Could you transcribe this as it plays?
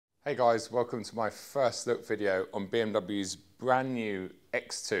Hey guys, welcome to my first look video on BMW's brand new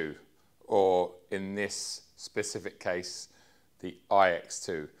X2, or in this specific case, the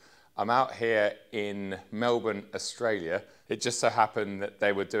iX2. I'm out here in Melbourne, Australia. It just so happened that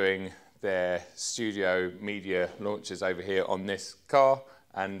they were doing their studio media launches over here on this car,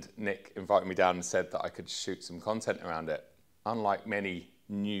 and Nick invited me down and said that I could shoot some content around it. Unlike many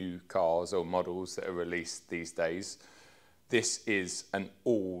new cars or models that are released these days, this is an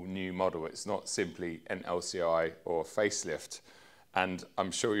all-new model. It's not simply an LCI or a facelift. And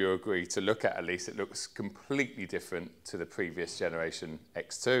I'm sure you'll agree, to look at least, it looks completely different to the previous generation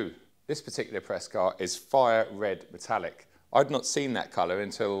X2. This particular press car is fire red metallic. I'd not seen that colour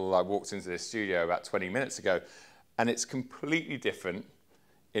until I walked into the studio about 20 minutes ago, and it's completely different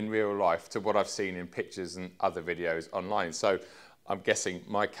in real life to what I've seen in pictures and other videos online. So I'm guessing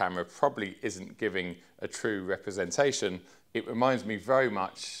my camera probably isn't giving a true representation. It reminds me very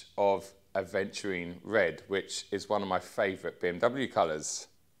much of aventurine red, which is one of my favourite BMW colours.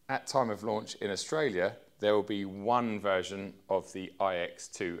 At time of launch in Australia, there will be one version of the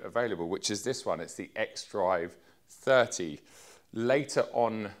iX2 available, which is this one. It's the xDrive 30. Later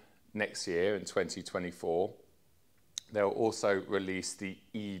on next year in 2024, they'll also release the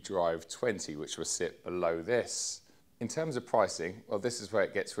eDrive 20, which will sit below this. In terms of pricing, well, this is where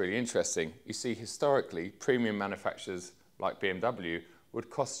it gets really interesting. You see, historically, premium manufacturers like BMW would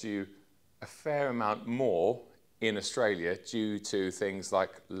cost you a fair amount more in Australia due to things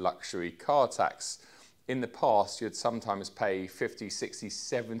like luxury car tax. In the past, you'd sometimes pay 50, 60,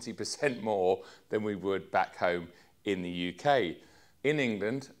 70% more than we would back home in the UK. In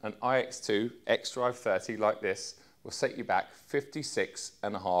England, an iX2 xDrive 30 like this will set you back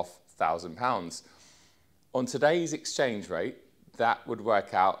 £56,500. On today's exchange rate, that would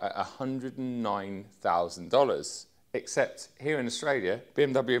work out at $109,000. Except here in Australia,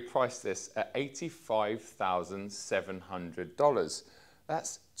 BMW priced this at $85,700.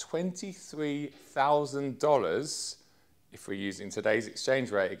 That's $23,000, if we're using today's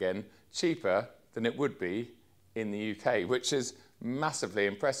exchange rate again, cheaper than it would be in the UK, which is massively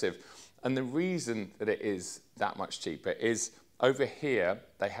impressive. And the reason that it is that much cheaper is over here,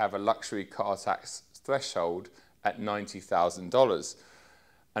 they have a luxury car tax threshold at $90,000.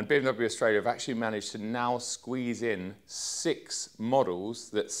 And BMW Australia have actually managed to now squeeze in 6 models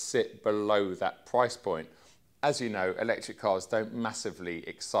that sit below that price point. As you know, electric cars don't massively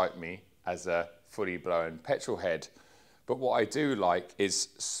excite me as a fully blown petrol head. But what I do like is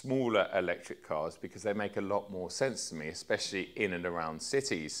smaller electric cars because they make a lot more sense to me, especially in and around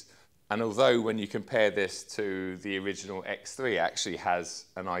cities. And although when you compare this to the original X3, it actually has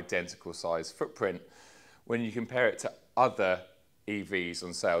an identical size footprint, when you compare it to other EVs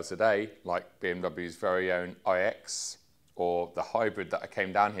on sale today, like BMW's very own iX or the hybrid that I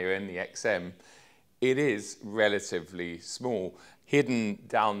came down here in, the XM, it is relatively small. Hidden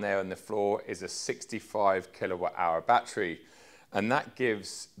down there on the floor is a 65 kilowatt hour battery, and that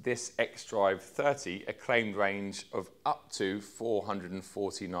gives this xDrive 30 a claimed range of up to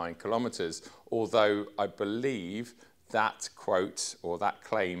 449 kilometers, although I believe that quote or that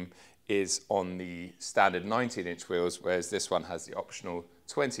claim is on the standard 19-inch wheels, whereas this one has the optional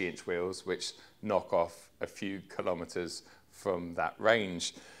 20-inch wheels, which knock off a few kilometers from that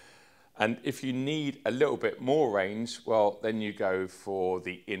range. And if you need a little bit more range, well, then you go for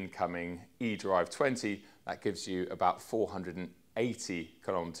the incoming eDrive 20. That gives you about 480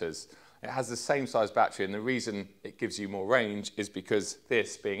 kilometers. It has the same size battery, and the reason it gives you more range is because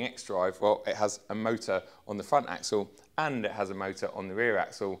this, being xDrive, well, it has a motor on the front axle and it has a motor on the rear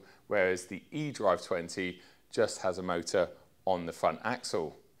axle, whereas the eDrive 20 just has a motor on the front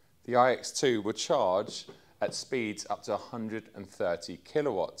axle. The iX2 will charge at speeds up to 130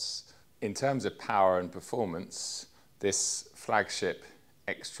 kilowatts. In terms of power and performance, this flagship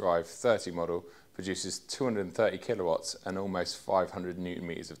xDrive 30 model produces 230 kilowatts and almost 500 newton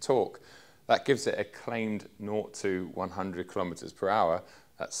meters of torque. That gives it a claimed 0 to 100 kilometers per hour,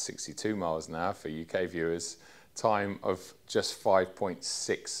 that's 62 miles an hour for UK viewers, time of just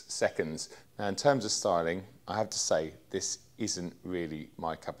 5.6 seconds. Now, in terms of styling, I have to say this isn't really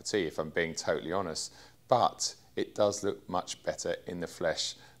my cup of tea, if I'm being totally honest, but it does look much better in the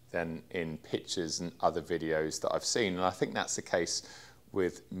flesh than in pictures and other videos that I've seen. And I think that's the case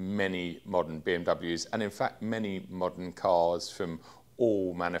with many modern BMWs, and in fact many modern cars from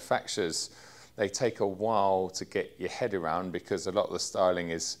all manufacturers. They take a while to get your head around because a lot of the styling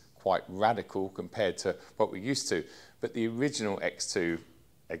is quite radical compared to what we're used to. But the original X2,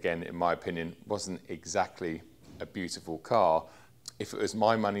 again, in my opinion, wasn't exactly a beautiful car. If it was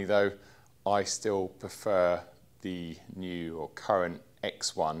my money though, I still prefer the new or current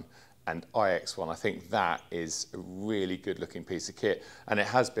X1 and iX1. I think that is a really good looking piece of kit, and it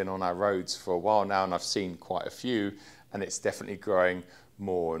has been on our roads for a while now, and I've seen quite a few, and it's definitely growing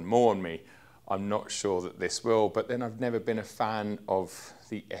more and more on me. I'm not sure that this will, but then I've never been a fan of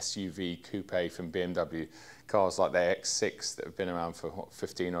the SUV coupe from BMW. Cars like their X6 that have been around for what,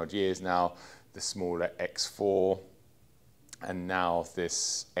 15 odd years now, the smaller X4, and now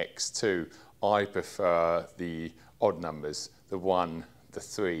this X2. I prefer the odd numbers, the 1, the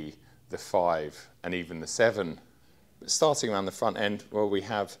 3, the 5, and even the 7. But starting around the front end, well, we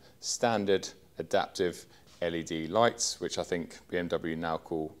have standard adaptive LED lights, which I think BMW now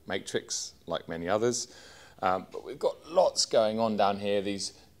call Matrix, like many others. But we've got lots going on down here,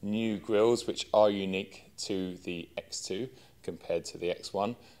 these new grills, which are unique to the X2 compared to the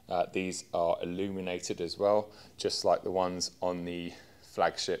X1. These are illuminated as well, just like the ones on the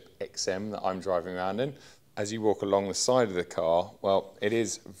flagship XM that I'm driving around in. As you walk along the side of the car, well, it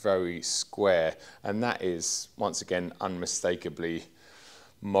is very square, and that is, once again, unmistakably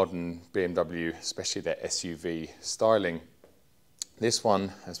modern BMW, especially their SUV styling. This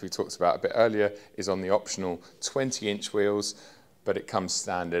one, as we talked about a bit earlier, is on the optional 20-inch wheels, but it comes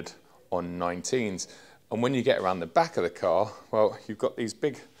standard on 19s. And when you get around the back of the car, well, you've got these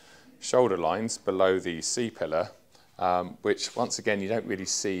big shoulder lines below the C-pillar, which once again you don't really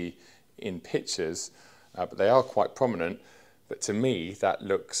see in pictures, but they are quite prominent. But to me, that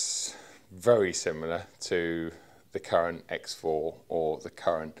looks very similar to the current X4 or the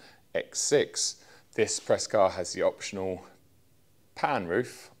current X6. This press car has the optional pan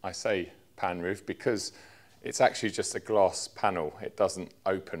roof. I say pan roof because it's actually just a glass panel. It doesn't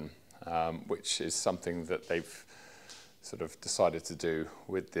open, which is something that they've sort of decided to do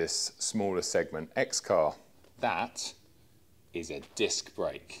with this smaller segment X car. That is a disc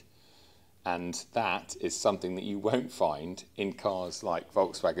brake. And that is something that you won't find in cars like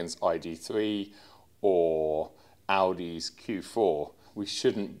Volkswagen's ID3 or Audi's Q4. We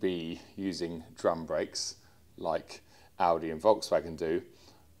shouldn't be using drum brakes like Audi and Volkswagen do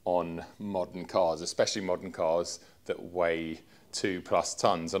on modern cars, especially modern cars that weigh 2+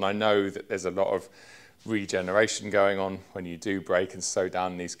 tons. And I know that there's a lot of regeneration going on when you do brake and slow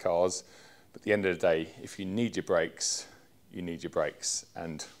down these cars. But at the end of the day, if you need your brakes, you need your brakes.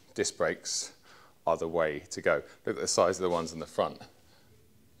 And disc brakes are the way to go. Look at the size of the ones in the front.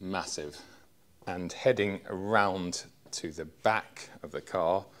 Massive. And heading around to the back of the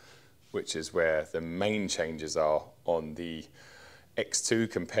car, which is where the main changes are on the X2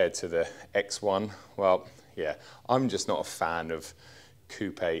 compared to the X1. Well, yeah, I'm just not a fan of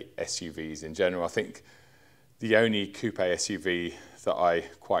coupe SUVs in general. I think the only coupe SUV that I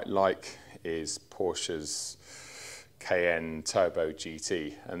quite like is Porsche's Cayenne Turbo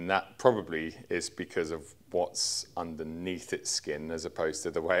GT, and that probably is because of what's underneath its skin as opposed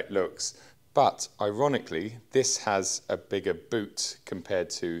to the way it looks. But ironically, this has a bigger boot compared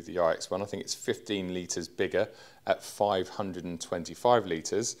to the iX1. I think it's 15 litres bigger at 525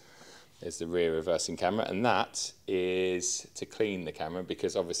 litres. There's the rear reversing camera, and that is to clean the camera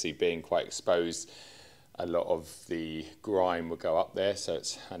because obviously being quite exposed, a lot of the grime will go up there, so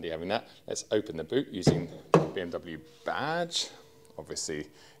it's handy having that. Let's open the boot using the BMW badge. Obviously,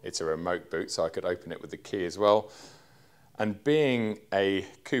 it's a remote boot, so I could open it with the key as well. And being a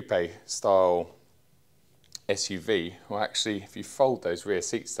coupe style SUV, well actually if you fold those rear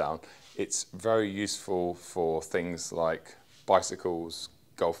seats down, it's very useful for things like bicycles,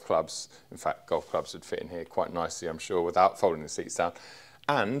 golf clubs. In fact, golf clubs would fit in here quite nicely, I'm sure, without folding the seats down.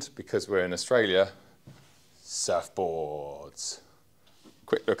 And because we're in Australia, surfboards.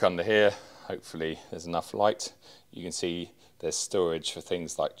 Quick look under here, hopefully there's enough light. You can see there's storage for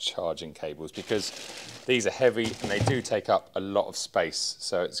things like charging cables because these are heavy and they do take up a lot of space.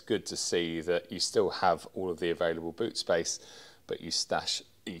 So it's good to see that you still have all of the available boot space, but you stash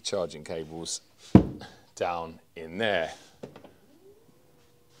the charging cables down in there.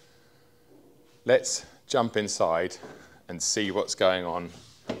 Let's jump inside and see what's going on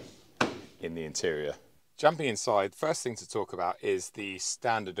in the interior. Jumping inside, first thing to talk about is the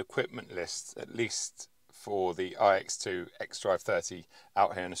standard equipment list, at least for the iX2 xDrive 30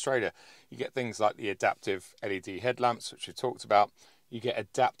 out here in Australia. You get things like the adaptive LED headlamps, which we talked about. You get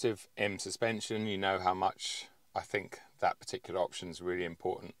adaptive M suspension. You know how much I think that particular option is really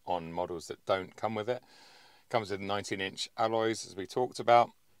important on models that don't come with it. Comes with 19-inch alloys, as we talked about.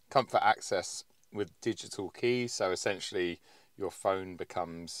 Comfort access with digital key, so essentially your phone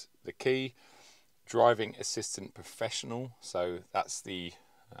becomes the key. Driving assistant professional, so that's the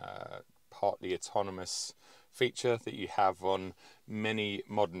partly autonomous feature that you have on many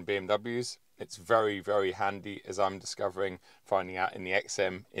modern BMWs. It's very, very handy, as I'm discovering, finding out in the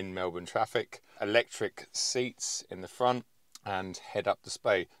XM in Melbourne traffic. Electric seats in the front and head-up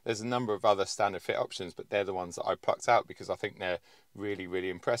display. There's a number of other standard fit options, but they're the ones that I plucked out because I think they're really, really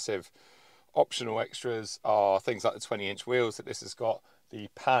impressive. Optional extras are things like the 20-inch wheels that this has got, the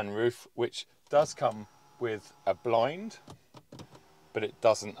pan roof, which does come with a blind, but it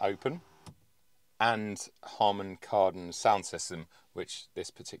doesn't open, and Harman Kardon sound system, which this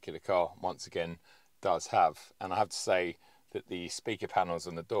particular car once again does have. And I have to say that the speaker panels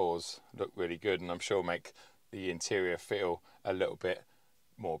on the doors look really good, and I'm sure make the interior feel a little bit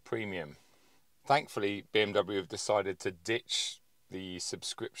more premium. Thankfully, BMW have decided to ditch the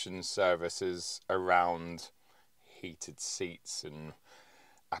subscription services around heated seats and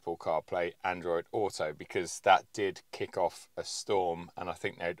Apple CarPlay, Android Auto, because that did kick off a storm, and I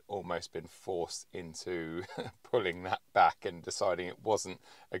think they'd almost been forced into pulling that back and deciding it wasn't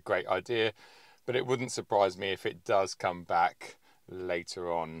a great idea. But it wouldn't surprise me if it does come back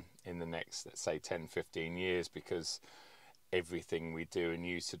later on in the next, let's say, 10-15 years, because everything we do and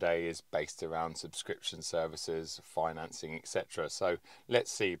use today is based around subscription services, financing, etc. So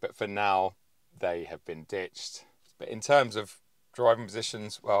let's see, but for now they have been ditched. But in terms of driving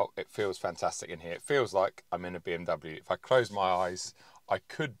positions, well, it feels fantastic in here. It feels like I'm in a BMW. If I close my eyes, I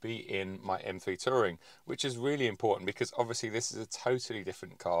could be in my M3 Touring, which is really important because obviously this is a totally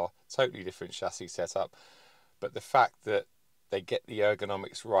different car, totally different chassis setup, but the fact that they get the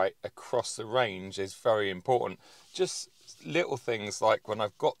ergonomics right across the range is very important. Just little things like when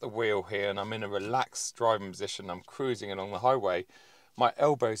I've got the wheel here and I'm in a relaxed driving position, I'm cruising along the highway, my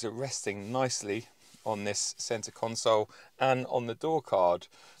elbows are resting nicely on this center console and on the door card.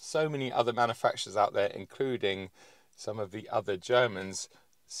 So many other manufacturers out there, including some of the other Germans,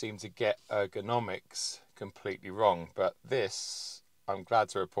 seem to get ergonomics completely wrong, but this, I'm glad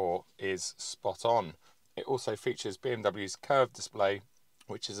to report, is spot on. It also features BMW's curved display,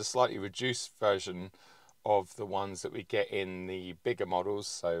 which is a slightly reduced version of the ones that we get in the bigger models,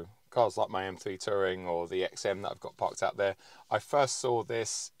 so cars like my M3 Touring or the XM that I've got parked out there. I first saw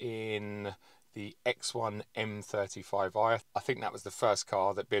this in the X1 M35i. I think that was the first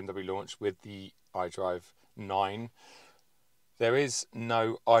car that BMW launched with the iDrive 9. There is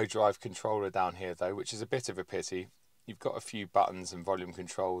no iDrive controller down here though, which is a bit of a pity. You've got a few buttons and volume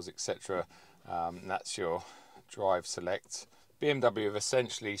controls, etc. That's your drive select. BMW have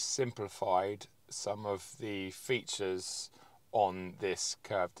essentially simplified some of the features on this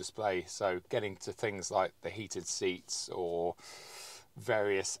curved display, so getting to things like the heated seats or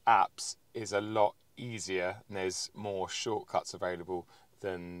various apps is a lot easier, and there's more shortcuts available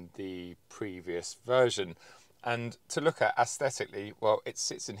than the previous version. And to look at aesthetically, well, it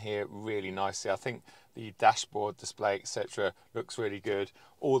sits in here really nicely. I think the dashboard display, etc., looks really good.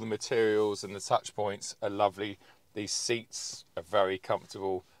 All the materials and the touch points are lovely. These seats are very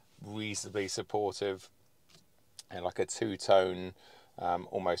comfortable, reasonably supportive, and like a two-tone,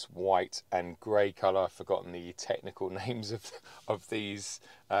 almost white and grey colour. I've forgotten the technical names of these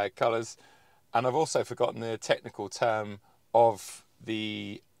colours. And I've also forgotten the technical term of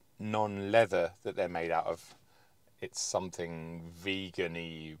the non-leather that they're made out of. It's something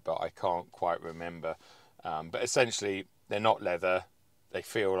vegan-y, but I can't quite remember. But essentially, they're not leather. They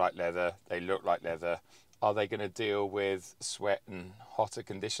feel like leather. They look like leather. Are they going to deal with sweat and hotter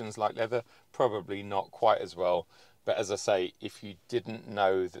conditions like leather? Probably not quite as well. But as I say, if you didn't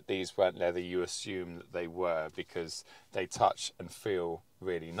know that these weren't leather, you assume that they were because they touch and feel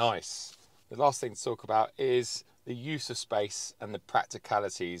really nice. The last thing to talk about is the use of space and the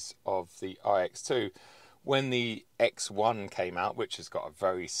practicalities of the iX2. When the X1 came out, which has got a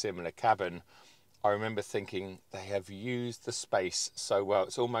very similar cabin, I remember thinking they have used the space so well.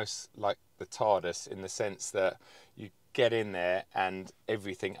 It's almost like the TARDIS in the sense that you get in there and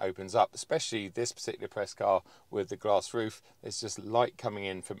everything opens up, especially this particular press car with the glass roof. There's just light coming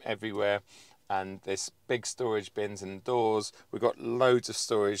in from everywhere, and there's big storage bins and doors. We've got loads of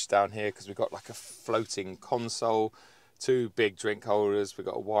storage down here because we've got like a floating console, 2 big drink holders. We've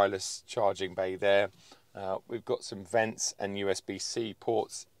got a wireless charging bay there. We've got some vents and USB-C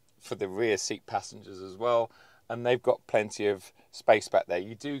ports for the rear seat passengers as well, and they've got plenty of space back there.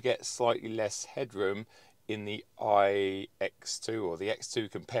 You do get slightly less headroom in the iX2 or the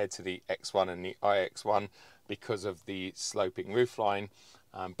X2 compared to the X1 and the iX1 because of the sloping roofline,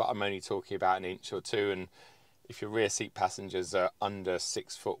 but I'm only talking about an inch or two, and if your rear seat passengers are under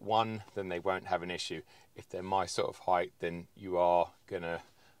 6'1", then they won't have an issue. If they're my sort of height, then you are gonna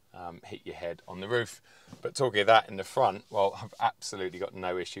hit your head on the roof. But talking of that in the front, well, I've absolutely got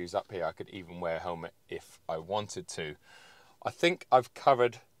no issues up here. I could even wear a helmet if I wanted to. I think I've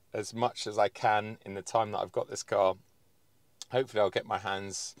covered as much as I can in the time that I've got this car. Hopefully I'll get my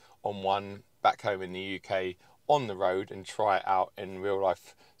hands on one back home in the UK on the road and try it out in real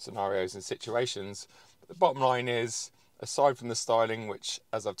life scenarios and situations. But the bottom line is, aside from the styling, which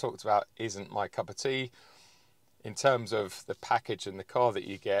as I've talked about isn't my cup of tea, in terms of the package and the car that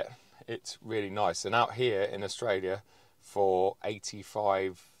you get, it's really nice. And out here in Australia for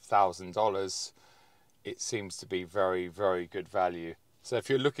 $85,000, it seems to be very, very good value. So if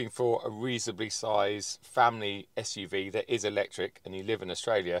you're looking for a reasonably sized family SUV that is electric and you live in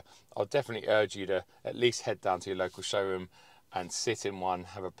Australia, I'll definitely urge you to at least head down to your local showroom and sit in one,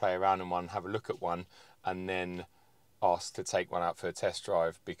 have a play around in one, have a look at one, and then ask to take one out for a test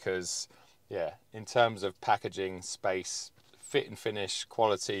drive. Because yeah, in terms of packaging, space, fit and finish,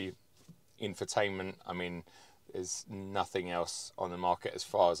 quality, infotainment, I mean, there's nothing else on the market as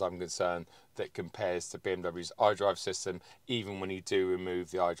far as I'm concerned that compares to BMW's iDrive system, even when you do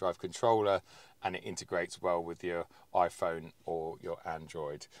remove the iDrive controller and it integrates well with your iPhone or your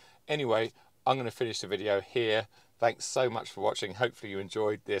Android. Anyway, I'm going to finish the video here. Thanks so much for watching. Hopefully you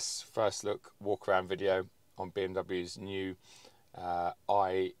enjoyed this first look walk around video on BMW's new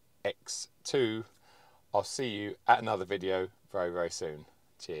iX2. I'll see you at another video very, very soon.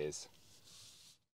 Cheers.